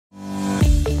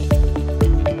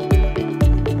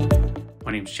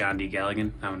name's John D.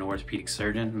 Galligan. I'm an orthopedic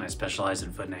surgeon and I specialize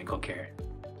in foot and ankle care.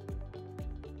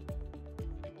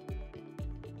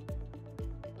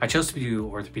 I chose to do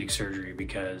orthopedic surgery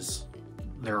because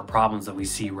there are problems that we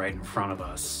see right in front of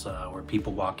us where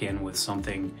people walk in with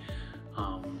something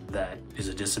that is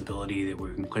a disability that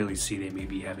we can clearly see they may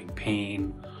be having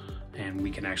pain, and we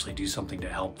can actually do something to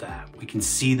help that. We can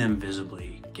see them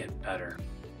visibly get better.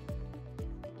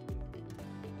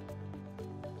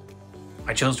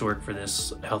 I chose to work for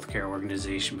this healthcare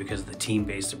organization because of the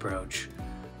team-based approach.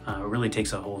 It really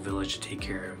takes a whole village to take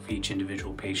care of each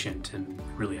individual patient, and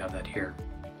really have that here.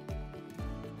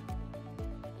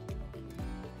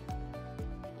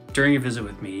 During a visit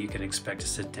with me, you can expect to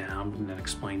sit down and then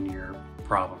explain your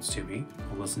problems to me.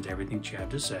 We'll listen to everything that you have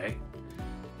to say.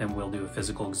 Then we'll do a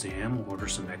physical exam, order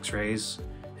some x-rays,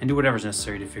 and do whatever's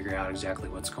necessary to figure out exactly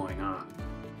what's going on.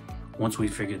 Once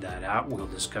we've figured that out, we'll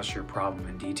discuss your problem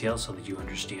in detail so that you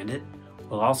understand it.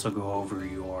 We'll also go over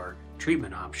your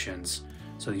treatment options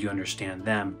so that you understand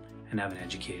them and have an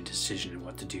educated decision on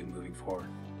what to do moving forward.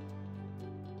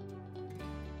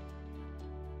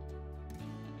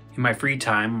 In my free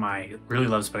time, I really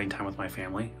love spending time with my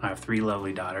family. I have 3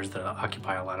 lovely daughters that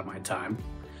occupy a lot of my time.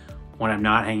 When I'm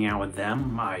not hanging out with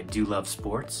them, I do love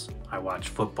sports. I watch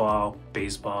football,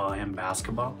 baseball, and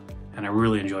basketball, and I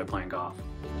really enjoy playing golf.